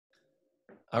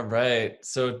All right.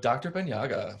 So, Dr.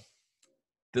 Baniaga,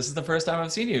 this is the first time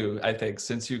I've seen you, I think,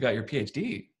 since you got your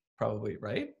PhD, probably,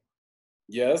 right?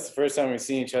 Yeah, that's the first time we've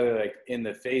seen each other like in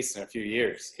the face in a few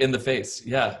years. In the face.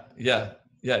 Yeah. Yeah.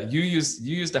 Yeah. You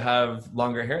used to have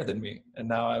longer hair than me, and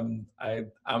now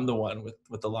I'm the one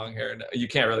with the long hair. You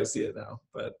can't really see it now,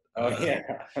 but Oh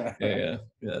yeah. yeah.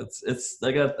 It's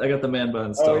I got the man bun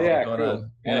Oh still yeah, going cool.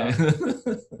 on. Yeah.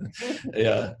 Yeah.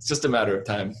 Yeah. It's just a matter of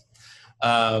time.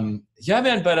 Yeah,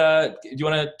 man. But do you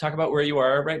want to talk about where you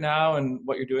are right now and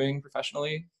what you're doing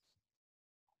professionally?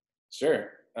 Sure.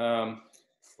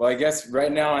 Well, I guess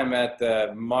right now I'm at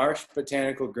the Marsh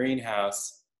Botanical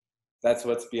Greenhouse. That's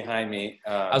what's behind me.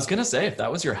 I was gonna say, if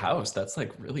that was your house, that's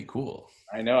like really cool.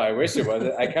 I know, I wish it was.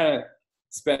 I kind of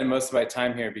spend most of my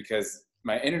time here because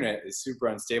my internet is super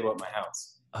unstable at my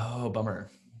house. Oh, bummer.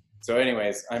 So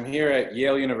anyways, I'm here at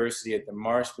Yale University at the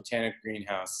Marsh Botanical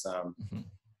Greenhouse, Mhm.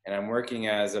 and I'm working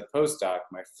as a postdoc,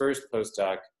 my first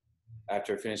postdoc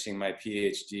after finishing my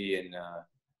PhD in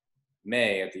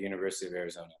May at the University of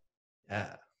Arizona.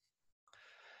 Yeah.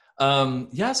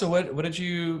 Yeah. So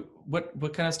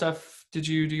what kind of stuff did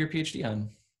you do your PhD on?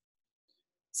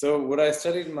 So what I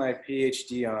studied my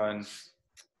PhD on,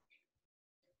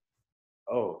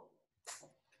 oh,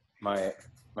 my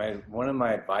one of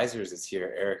my advisors is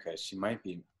here, Erica. She might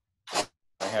be,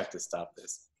 I have to stop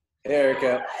this. Hey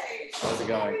Erica, Hi. how's it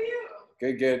How are going? you?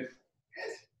 Good. Good.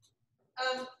 I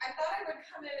thought I would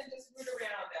come in and just root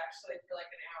around actually for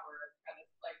like an hour, kind of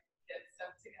like get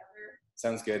stuff together.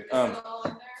 Sounds good. Is it all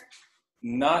in there?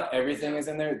 Not everything is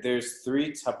in there. There's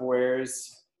 3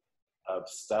 Tupperwares of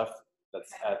stuff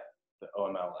that's Okay. at the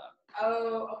OML lab.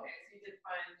 Oh, okay. So you did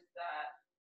find that.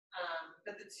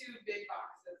 But the 2 big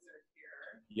boxes are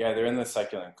here. Yeah, they're in the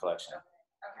succulent collection.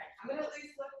 Okay. I'm gonna at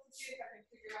least look to see if I can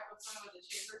figure out what's going on with the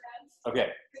chamber heads. Okay.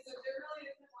 Because if there really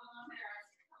isn't one on there, I'm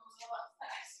a little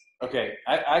upset. Okay.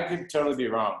 I could totally be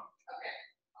wrong. Okay.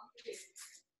 I'll see.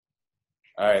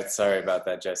 All right. Sorry about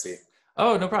that, Jesse.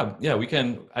 Oh, no problem. Yeah, we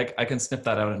can. I can snip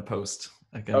that out in post.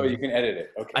 Oh, you can edit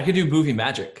it. Okay. I can do movie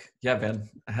magic. Yeah, man.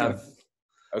 I have.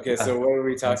 Okay. So what are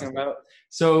we talking about?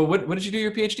 So what did you do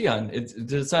your PhD on?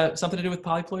 Does that have something to do with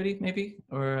polyploidy, maybe,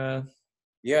 or?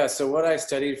 Yeah. So what I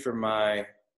studied for my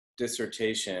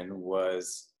dissertation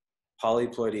was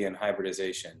polyploidy and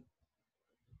hybridization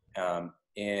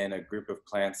in a group of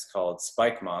plants called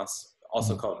spike moss,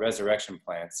 also called resurrection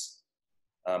plants,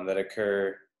 that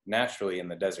occur naturally in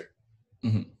the desert.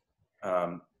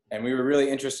 And we were really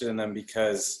interested in them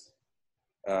because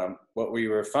what we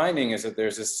were finding is that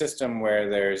there's a system where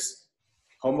there's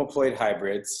homoploid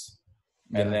hybrids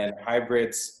and then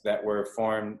hybrids that were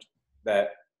formed that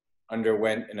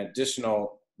underwent an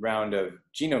additional round of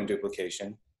genome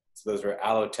duplication. So those were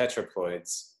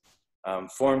allotetraploids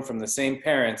formed from the same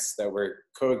parents that were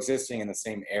coexisting in the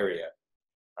same area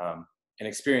and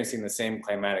experiencing the same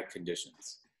climatic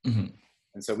conditions.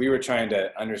 And so we were trying to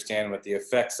understand what the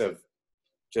effects of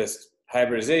just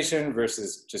hybridization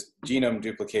versus just genome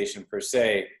duplication per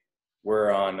se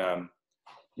were on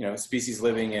species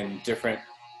living in different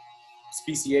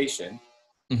speciation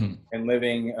and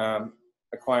living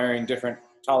acquiring different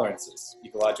tolerances,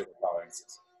 ecological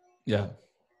tolerances. Yeah.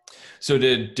 So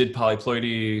did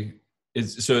polyploidy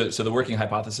so the working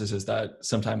hypothesis is that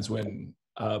sometimes when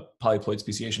polyploid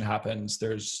speciation happens,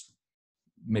 there's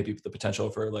maybe the potential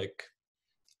for like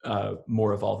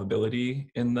more evolvability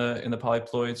in the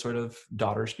polyploid sort of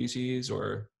daughter species,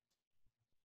 or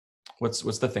what's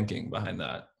the thinking behind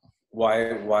that? Why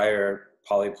are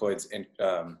polyploids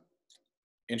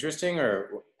interesting,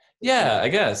 or? Yeah, I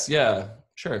guess. Yeah,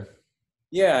 sure.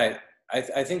 Yeah,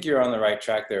 I think you're on the right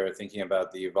track there, thinking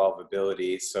about the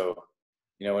evolvability. So,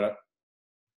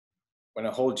 when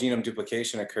a whole genome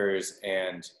duplication occurs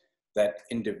and that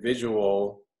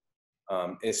individual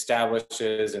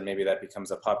establishes, and maybe that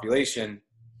becomes a population,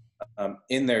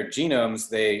 in their genomes,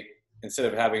 they, instead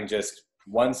of having just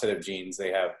one set of genes,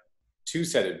 they have two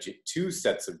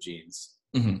sets of genes.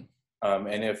 And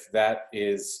if that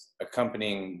is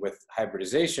accompanying with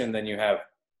hybridization, then you have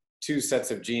 2 sets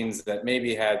of genes that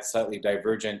maybe had slightly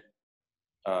divergent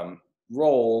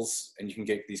roles, and you can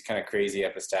get these kind of crazy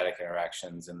epistatic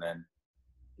interactions. And then,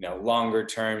 longer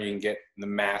term, you can get the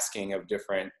masking of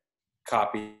different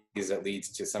copies that leads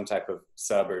to some type of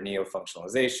sub or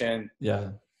neo-functionalization. Yeah.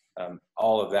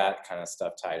 All of that kind of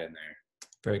stuff tied in there.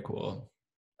 Very cool.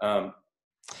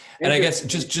 And I guess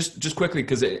just quickly,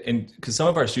 because some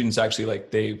of our students actually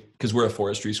because we're a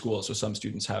forestry school, so some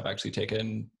students have actually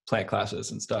taken plant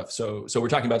classes and stuff. So we're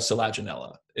talking about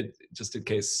Selaginella, just in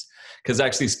case, because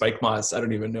actually spike moss, I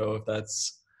don't even know if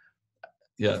that's,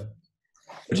 yeah.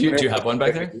 Do you have one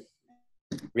back there?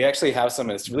 We actually have some,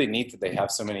 and it's really neat that they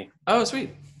have so many Oh,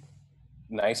 sweet.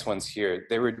 nice ones here.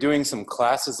 They were doing some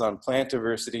classes on plant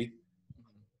diversity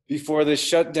before this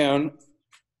shutdown.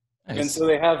 Nice. And so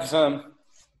they have some.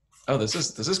 Oh, this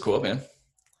is cool, man.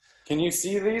 Can you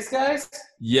see these guys?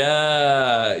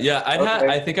 Yeah. Okay.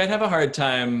 I think I'd have a hard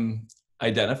time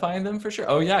identifying them for sure.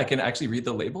 Oh yeah, I can actually read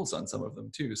the labels on some of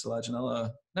them too.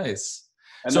 Selaginella. Nice.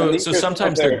 And So these are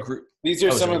sometimes they're these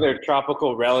are some of their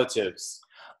tropical relatives.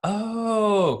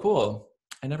 Oh, cool.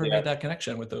 I never Yeah. made that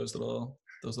connection with those little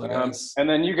guys. And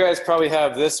then you guys probably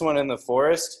have this one in the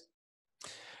forest.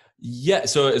 Yeah.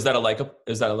 So is that a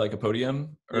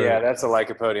lycopodium? Yeah, that's a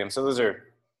lycopodium. So those are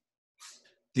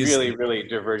These, really, really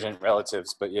divergent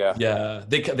relatives, but yeah. Yeah,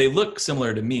 they look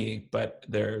similar to me, but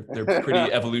they're pretty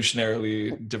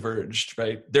evolutionarily diverged,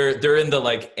 right? They're in the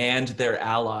like and their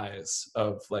allies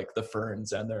of like the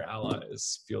ferns and their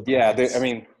allies field. Yeah, I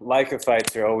mean,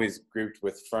 lycophytes are always grouped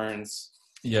with ferns.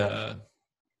 Yeah,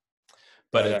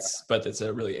 but it's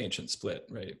a really ancient split,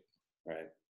 right? Right.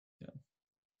 Yeah,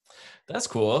 that's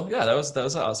cool. Yeah, that was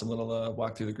an awesome little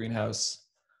walk through the greenhouse.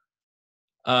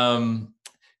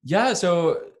 Yeah.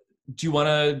 So, do you want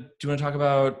to talk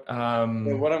about?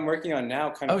 So what I'm working on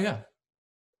now kind of. Oh yeah.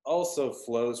 Also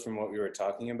flows from what we were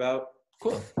talking about.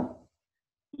 Cool.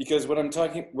 Because what I'm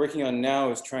working on now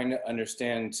is trying to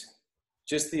understand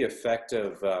just the effect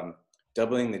of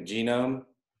doubling the genome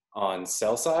on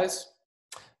cell size.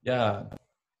 Yeah.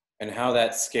 And how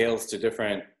that scales to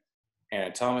different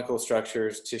anatomical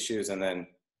structures, tissues, and then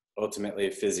ultimately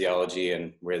physiology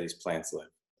and where these plants live.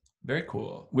 Very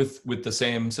cool. With the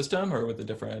same system or with a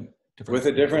different with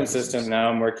a different system. Now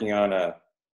I'm working on a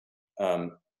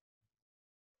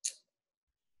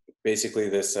basically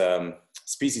this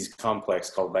species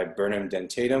complex called Viburnum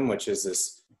dentatum, which is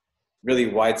this really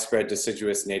widespread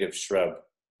deciduous native shrub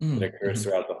that occurs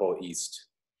throughout the whole East.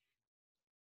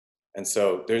 And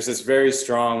so there's this very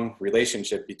strong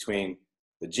relationship between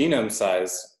the genome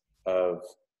size of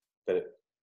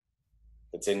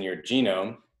that's in your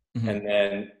genome and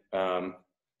then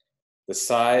the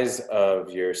size of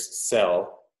your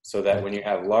cell, so that when you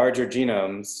have larger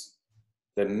genomes,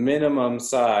 the minimum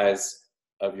size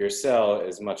of your cell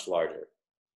is much larger.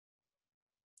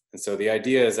 And so the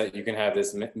idea is that you can have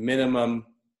this minimum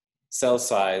cell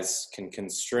size can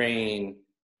constrain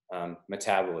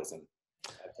metabolism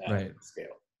at that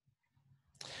scale.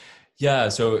 Yeah,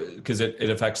 so because it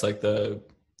affects like the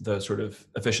sort of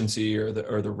efficiency or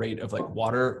the rate of like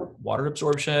water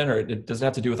absorption, or does it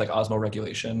have to do with like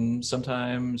osmoregulation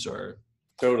sometimes, or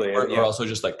totally, or also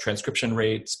just like transcription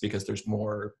rates because there's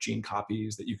more gene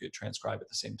copies that you could transcribe at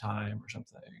the same time or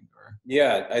something? Or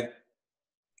yeah,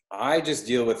 I just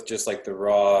deal with just like the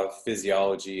raw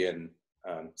physiology and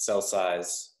cell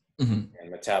size and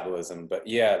metabolism, but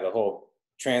yeah, the whole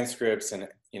transcripts and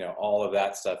all of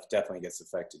that stuff definitely gets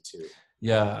affected too.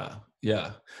 Yeah,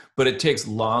 but it takes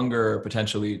longer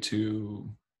potentially for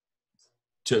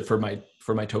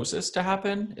mitosis to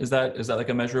happen. Is that like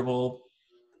a measurable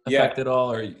effect at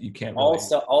all, or you can't really...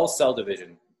 all cell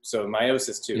division, so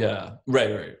meiosis too. Yeah,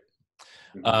 right.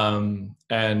 And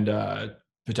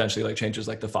potentially like changes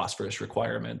like the phosphorus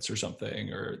requirements or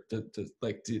something, or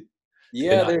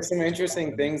there's some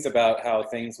interesting things about how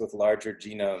things with larger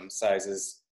genome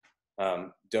sizes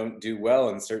don't do well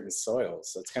in certain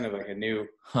soils. So it's kind of like a new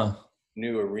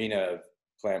arena of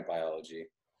plant biology.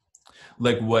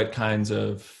 Like what kinds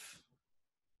of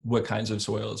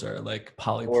soils are like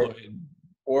polyploid?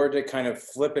 Or to kind of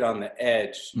flip it on the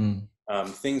edge,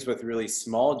 things with really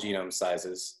small genome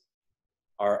sizes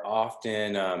are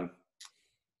often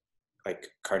like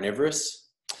carnivorous.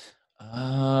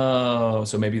 Oh,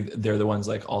 so maybe they're the ones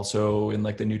like also in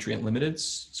like the nutrient limited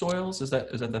soils. Is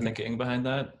that the thinking behind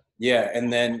that? Yeah,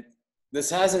 and then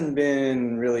this hasn't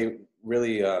been really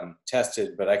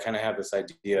tested, but I kind of have this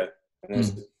idea,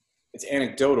 and it's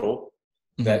anecdotal,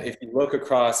 that if you look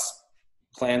across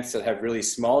plants that have really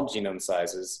small genome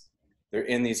sizes, they're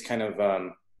in these kind of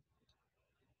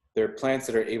they're plants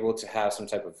that are able to have some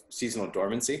type of seasonal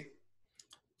dormancy,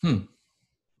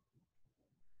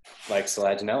 like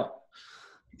Selaginella.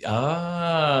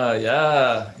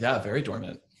 Yeah, very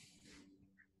dormant.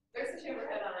 There's a tumor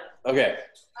head on it. Okay.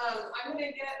 I'm gonna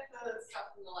get the stuff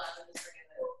from the lab and just bring it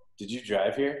in. Did you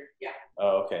drive here? Yeah.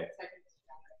 Oh, okay.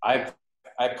 I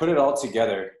put it all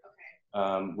together.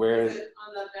 Okay. Where is it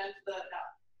on the bench, that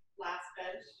last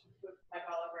bench with like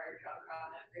all of our junk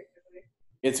on it, basically?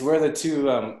 It's where the two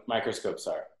microscopes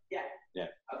are. Yeah. Yeah.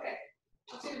 Okay.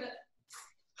 I'll do that.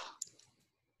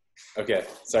 Okay.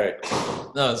 Sorry.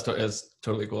 No, it's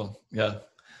totally cool. Yeah.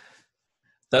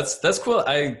 That's cool.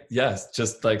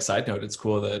 Just like side note, it's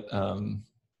cool that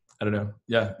I don't know.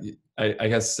 Yeah, I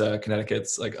guess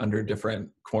Connecticut's like under different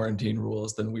quarantine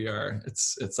rules than we are.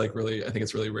 It's like really, I think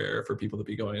it's really rare for people to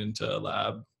be going into a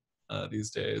lab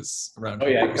these days around Oh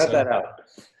yeah, here. cut So that out.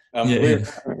 yeah,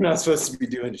 We're not supposed to be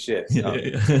doing shit. yeah,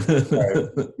 yeah. Sorry,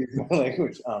 use my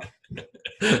language.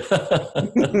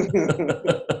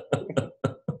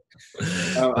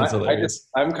 That's hilarious.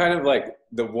 I'm kind of like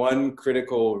the one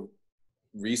critical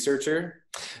researcher.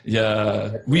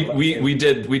 Yeah, we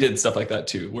did stuff like that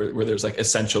too, where there's like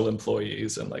essential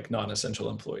employees and like non-essential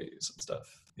employees and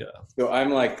stuff. Yeah. So I'm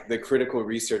like the critical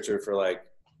researcher for like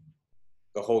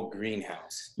the whole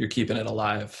greenhouse. You're keeping it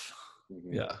alive.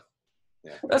 Mm-hmm. Yeah.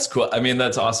 Yeah. That's cool. I mean,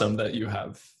 that's awesome that you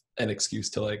have an excuse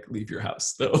to like leave your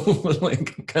house though.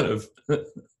 Like kind of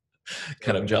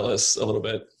jealous a little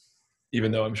bit,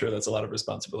 even though I'm sure that's a lot of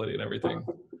responsibility and everything.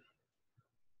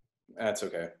 That's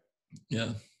okay.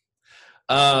 Yeah.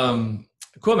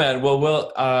 Cool, man.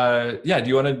 Well, yeah. Do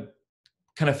you want to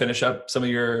kind of finish up some of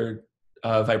your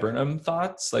viburnum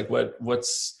thoughts? Like what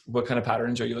kind of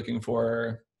patterns are you looking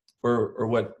for, or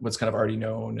what's kind of already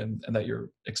known and that you're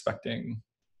expecting?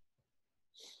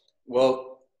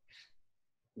 Well,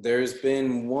 there's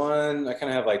been one, I kind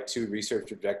of have like two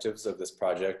research objectives of this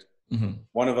project. Mm-hmm.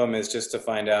 One of them is just to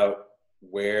find out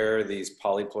where these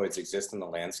polyploids exist in the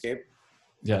landscape.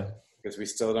 Yeah. Because we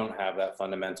still don't have that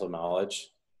fundamental knowledge.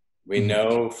 We Mm-hmm.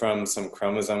 know from some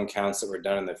chromosome counts that were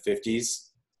done in the 50s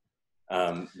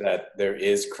that there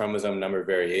is chromosome number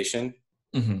variation.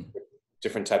 Mm-hmm.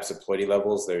 Different types of ploidy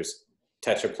levels. There's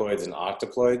tetraploids and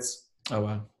octoploids. Oh,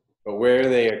 wow. But where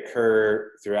they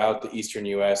occur throughout the eastern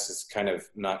US is kind of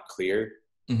not clear.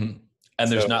 Mm-hmm.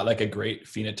 And there's not like a great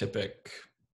phenotypic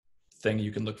thing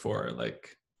you can look for,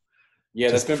 like yeah,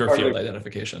 just that's been for part field of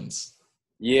identifications.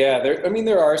 Yeah,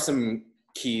 there are some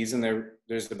keys, and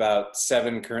there's about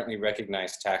 7 currently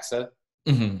recognized taxa.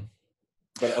 Mm-hmm.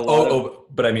 But a lot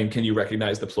but I mean, can you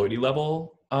recognize the ploidy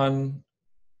level on?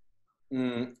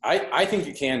 I think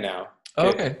you can now. Oh,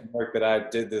 okay. Work that I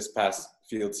did this past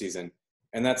field season,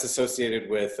 and that's associated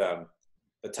with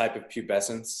the type of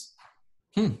pubescence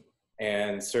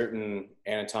and certain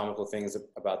anatomical things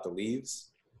about the leaves.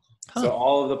 Huh. So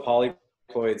all of the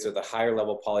polyploids, or the higher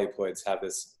level polyploids, have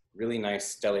this really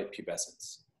nice stellate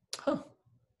pubescence. Huh.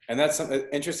 And that's something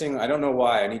interesting. I don't know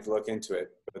why. I need to look into it,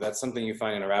 but that's something you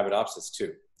find in Arabidopsis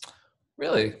too.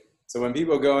 Really? So when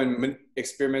people go and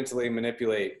experimentally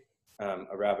manipulate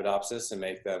Arabidopsis and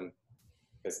make them,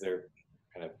 because they're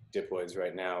kind of diploids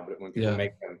right now, but when people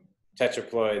make them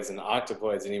tetraploids and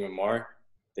octoploids and even more,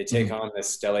 they take on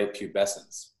this stellate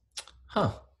pubescence.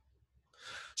 Huh.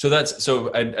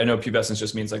 So I know pubescence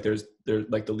just means like there's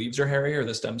like the leaves are hairy or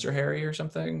the stems are hairy or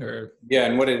something, or yeah,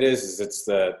 and what it is it's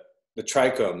the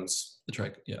trichomes.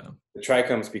 The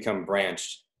trichomes become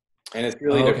branched, and it's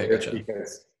really diverse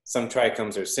because some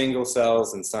trichomes are single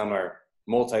cells and some are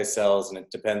multi-cells, and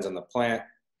it depends on the plant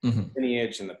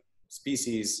lineage and the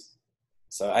species.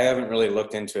 So I haven't really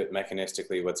looked into it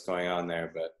mechanistically what's going on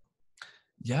there, but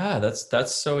yeah,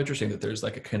 that's so interesting that there's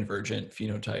like a convergent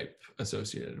phenotype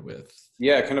associated with.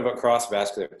 Yeah, kind of across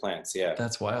vascular plants. Yeah,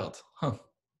 that's wild, huh?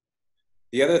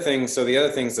 The other things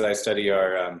that I study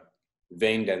are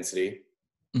vein density,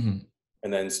 and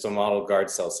then stomatal guard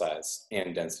cell size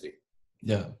and density.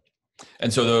 Yeah,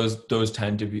 and so those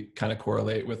tend to be kind of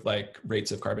correlate with like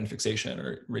rates of carbon fixation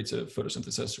or rates of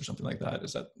photosynthesis or something like that.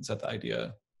 Is that the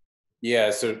idea?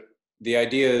 Yeah. So the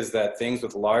idea is that things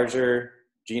with larger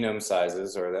genome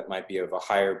sizes, or that might be of a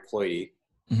higher ploidy,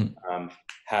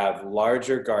 have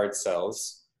larger guard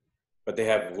cells, but they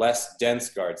have less dense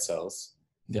guard cells.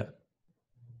 Yeah.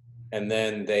 And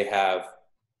then they have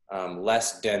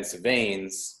less dense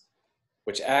veins,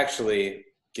 which actually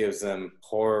gives them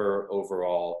poorer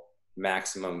overall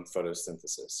maximum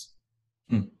photosynthesis.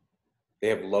 They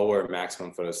have lower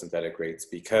maximum photosynthetic rates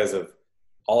because of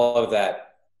all of that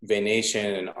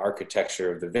venation and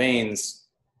architecture of the veins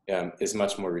is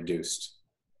much more reduced.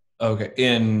 Okay,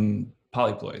 in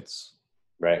polyploids.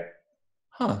 Right.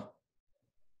 Huh.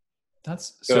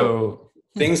 That's so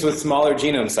things with smaller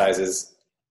genome sizes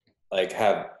like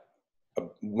have a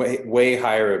way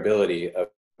higher ability of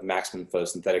maximum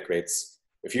photosynthetic rates.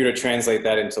 If you were to translate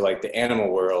that into like the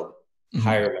animal world,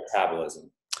 higher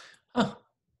metabolism. Huh.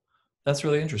 That's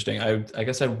really interesting. I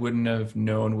guess I wouldn't have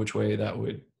known which way that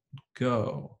would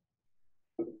go.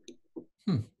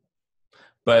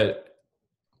 But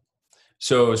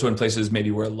so in places maybe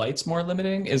where light's more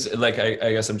limiting, is like,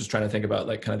 I guess I'm just trying to think about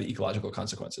like kind of the ecological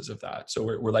consequences of that. So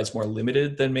where light's more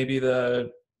limited, then maybe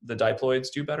the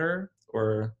diploids do better,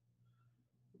 or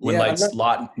when light's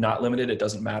not limited, it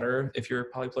doesn't matter if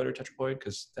you're polyploid or tetraploid,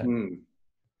 because then.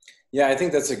 Yeah, I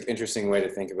think that's an interesting way to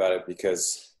think about it,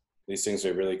 because these things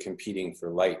are really competing for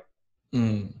light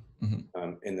in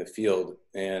the field.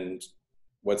 And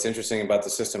what's interesting about the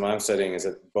system I'm studying is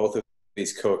that both of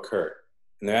these co-occur,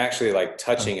 and they're actually like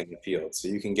touching in the field. So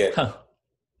you can get a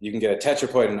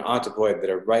tetraploid and an octoploid that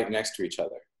are right next to each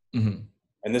other.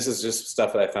 And this is just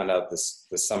stuff that I found out this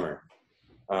summer.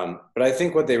 But I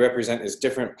think what they represent is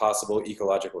different possible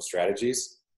ecological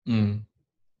strategies.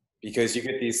 Because you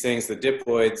get these things, the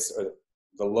diploids or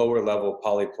the lower level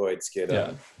polyploids get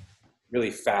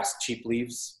really fast, cheap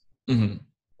leaves.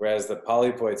 Whereas the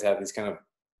polyploids have these kind of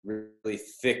really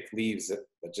thick leaves that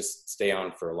just stay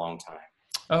on for a long time.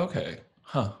 Okay.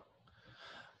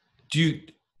 Do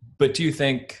you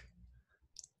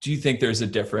think there's a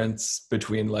difference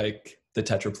between like the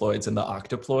tetraploids and the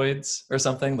octoploids or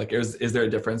something? Like is there a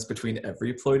difference between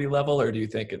every ploidy level, or do you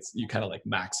think you kind of like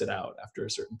max it out after a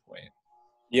certain point?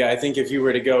 Yeah, I think if you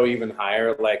were to go even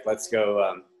higher, like let's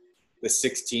go the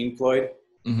 16 ploid.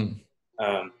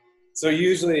 So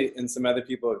usually, and some other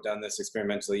people have done this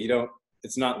experimentally,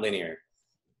 it's not linear.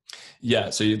 Yeah,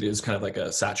 so there's kind of like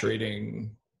a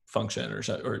saturating function or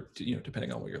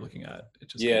depending on what you're looking at. It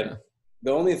just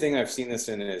the only thing I've seen this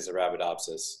in is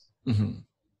Arabidopsis.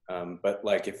 But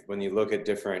like when you look at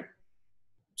different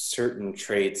certain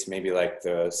traits, maybe like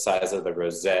the size of the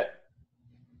rosette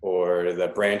or the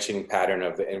branching pattern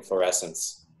of the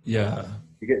inflorescence. Yeah.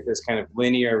 You get this kind of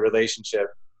linear relationship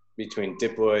between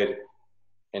diploid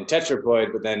and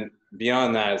tetraploid, but then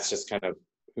beyond that, it's just kind of,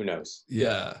 who knows?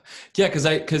 Yeah. Because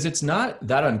it's not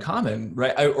that uncommon,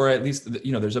 right? Or at least,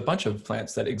 there's a bunch of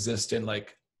plants that exist in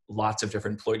like lots of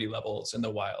different ploidy levels in the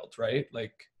wild, right?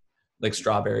 Like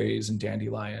strawberries and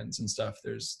dandelions and stuff.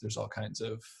 There's all kinds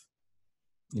of,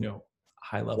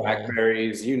 high level.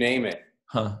 Blackberries, you name it.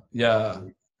 Yeah.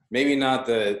 Maybe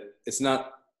it's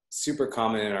not super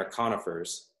common in our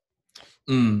conifers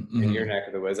in your neck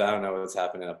of the woods. I don't know what's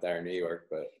happening up there in New York,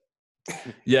 but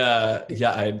yeah.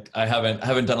 I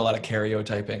haven't done a lot of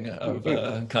karyotyping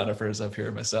of conifers up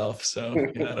here myself, so I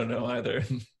don't know either.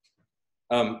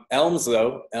 Elms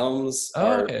though,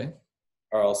 are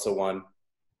also one. I'm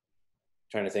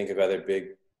trying to think of other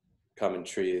big common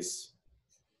trees.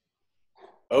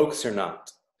 Oaks are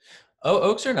not. Oh,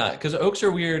 oaks are not, because oaks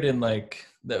are weird in like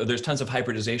there's tons of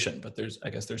hybridization, but there's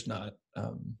not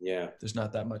there's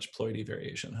not that much ploidy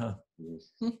variation,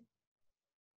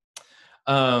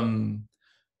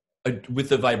 with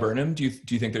the viburnum, do you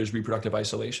think there's reproductive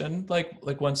isolation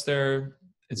like once that's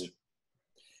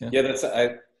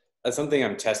something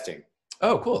I'm testing.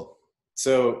 Oh, cool.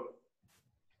 So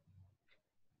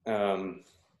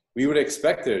we would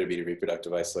expect there to be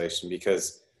reproductive isolation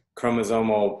because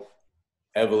chromosomal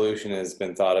evolution has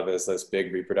been thought of as this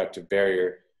big reproductive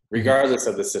barrier, regardless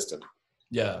of the system.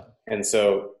 Yeah. And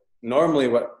so normally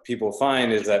what people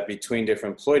find is that between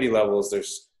different ploidy levels,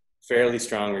 there's fairly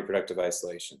strong reproductive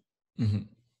isolation.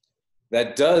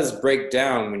 That does break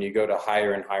down when you go to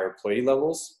higher and higher ploidy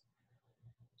levels.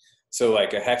 So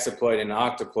like a hexaploid and an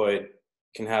octoploid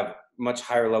can have much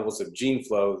higher levels of gene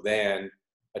flow than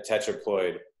a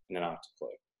tetraploid and an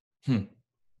octoploid.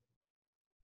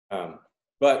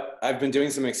 But I've been doing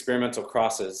some experimental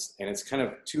crosses, and it's kind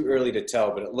of too early to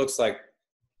tell, but it looks like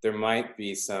there might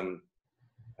be some,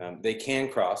 they can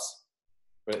cross,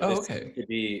 but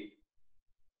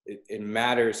it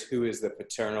matters who is the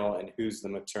paternal and who's the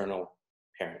maternal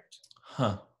parent.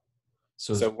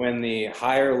 So when the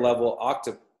higher level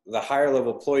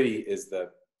ploidy is the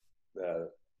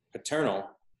paternal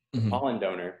pollen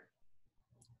donor,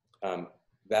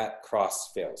 that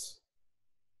cross fails.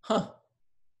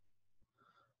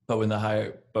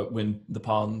 But when the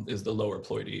pollen is the lower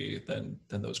ploidy, then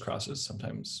those crosses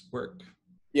sometimes work.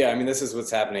 Yeah, I mean, this is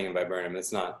what's happening in viburnum.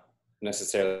 It's not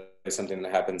necessarily something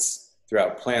that happens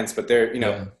throughout plants, but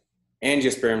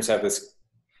angiosperms have this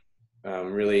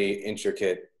really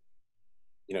intricate,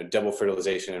 double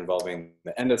fertilization involving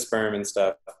the endosperm and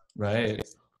stuff. Right.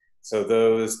 So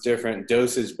those different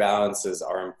dosage balances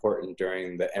are important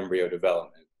during the embryo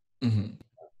development.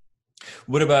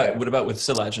 What about with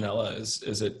Selaginella?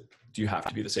 Do you have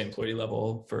to be the same ploidy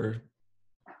level for?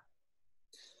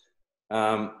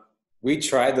 We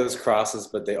tried those crosses,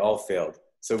 but they all failed.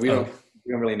 So we don't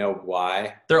really know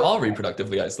why. They're all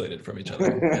reproductively isolated from each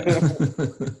other.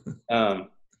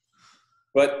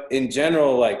 But in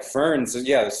general, like ferns,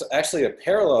 there's actually a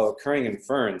parallel occurring in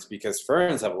ferns because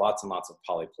ferns have lots and lots of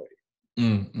polyploidy.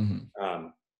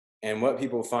 And what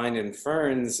people find in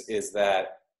ferns is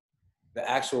that the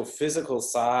actual physical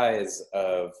size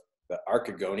of the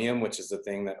archegonium, which is the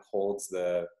thing that holds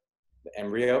the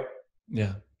embryo,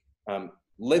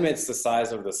 limits the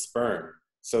size of the sperm,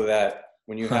 so that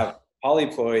when you have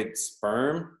polyploid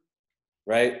sperm,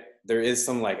 right? There is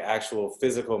some like actual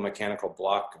physical mechanical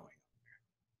block going.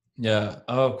 Yeah.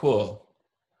 Oh, cool.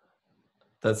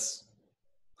 That's,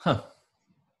 huh.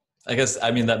 I guess,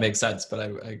 I mean, that makes sense, but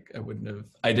I wouldn't have,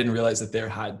 I didn't realize that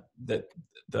that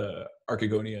the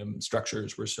archegonium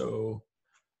structures were so,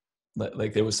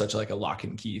 like there was such like a lock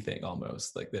and key thing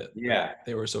almost, like that. Yeah.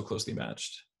 They were so closely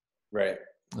matched. Right.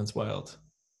 That's wild.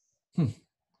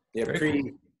 Yeah. Very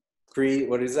cool.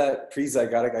 What is that?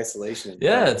 Pre-zygotic isolation.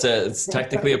 Yeah, it's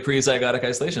technically a pre-zygotic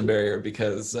isolation barrier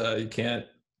because you can't,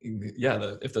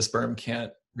 if the sperm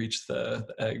can't reach the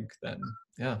egg, then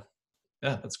yeah,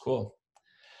 that's cool.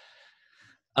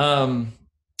 Awesome,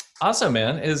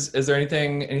 man. Is there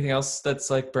anything else that's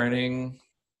like burning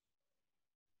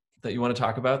that you want to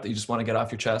talk about, that you just want to get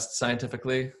off your chest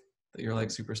scientifically, that you're like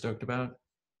super stoked about?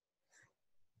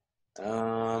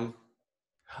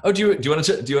 Oh, do you want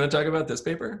to talk about this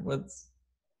paper?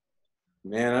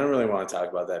 Man, I don't really want to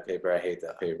talk about that paper. I hate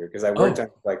that paper because I worked on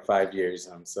it for like 5 years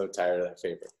and I'm so tired of that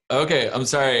paper. Okay, I'm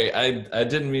sorry. I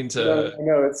didn't mean to.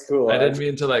 No, it's cool. I didn't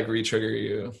mean to like re-trigger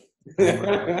you.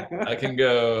 I can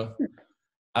go.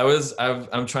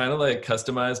 I'm trying to like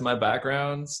customize my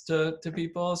backgrounds to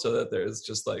people so that there's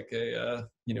just like a a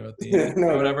theme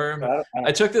or whatever.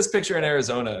 I took this picture in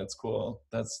Arizona. It's cool.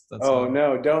 That's Oh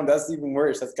no, don't. That's even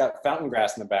worse. That's got fountain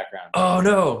grass in the background. Oh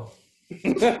no.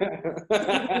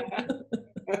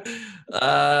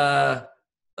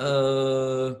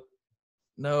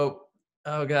 Nope.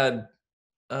 Oh god.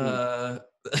 I'm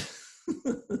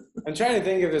trying to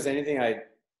think if there's anything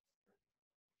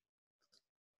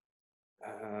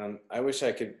I wish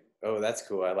I could. Oh, that's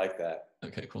cool. I like that.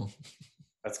 Okay, cool.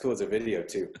 That's cool. It's a video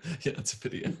too. Yeah, it's a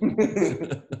video.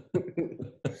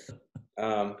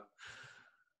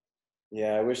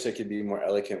 Yeah, I wish I could be more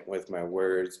eloquent with my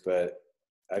words, but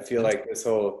I feel like this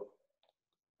whole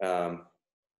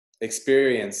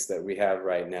experience that we have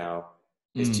right now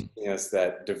is teaching us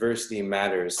that diversity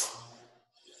matters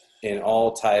in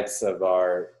all types of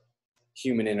our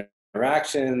human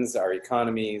interactions, our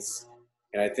economies.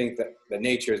 And I think that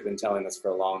nature has been telling us for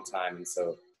a long time. And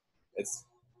so it's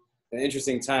an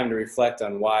interesting time to reflect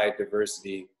on why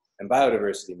diversity and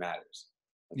biodiversity matters.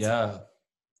 Yeah.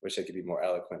 Wish I could be more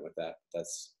eloquent with that.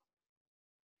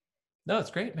 No,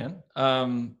 it's great, man.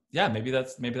 Yeah, maybe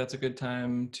that's a good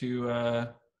time to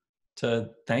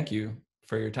thank you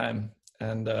for your time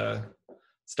and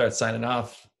start signing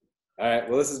off. All right.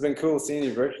 Well, this has been cool seeing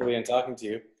you virtually and talking to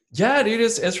you. Yeah, dude,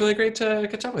 it's really great to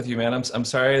catch up with you, man. I'm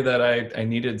sorry that I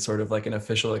needed sort of like an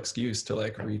official excuse to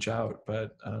like reach out,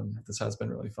 but this has been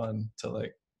really fun to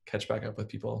like catch back up with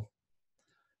people.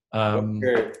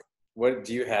 What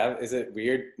do you have? Is it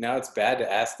weird? Now it's bad to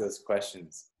ask those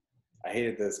questions. I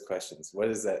hated those questions. What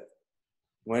is that?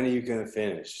 When are you gonna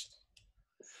finish?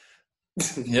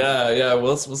 Yeah,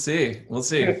 we'll see.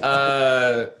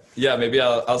 Yeah, maybe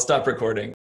I'll stop recording.